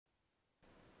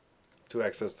To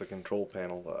access the control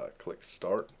panel, click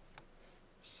Start,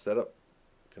 Setup,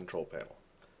 Control Panel.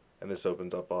 And this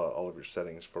opens up all of your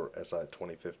settings for SI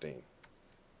 2015.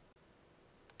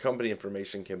 Company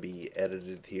information can be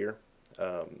edited here.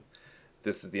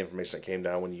 This is the information that came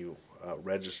down when you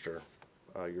register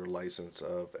your license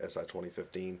of SI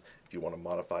 2015. If you want to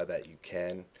modify that, you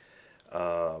can.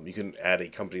 You can add a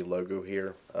company logo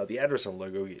here. The address and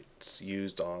logo is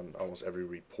used on almost every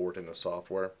report in the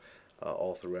software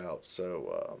all throughout.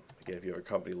 So again, if you have a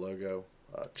company logo,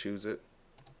 choose it,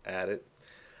 add it,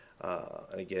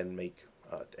 and again make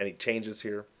any changes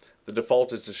here. The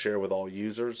default is to share with all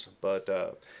users,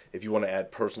 but if you want to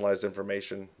add personalized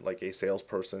information like a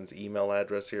salesperson's email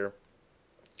address here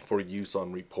for use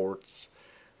on reports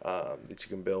that you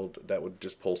can build, that would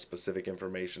just pull specific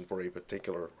information for a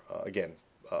particular,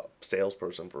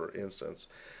 salesperson, for instance.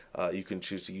 You can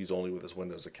choose to use only with this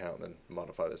Windows account and then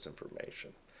modify this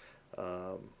information.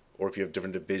 Or if you have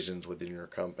different divisions within your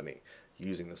company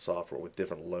using the software with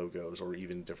different logos or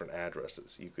even different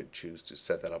addresses, you could choose to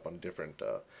set that up on different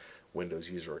Windows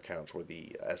user accounts where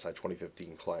the SI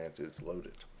 2015 client is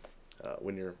loaded.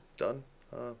 When you're done,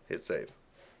 hit save.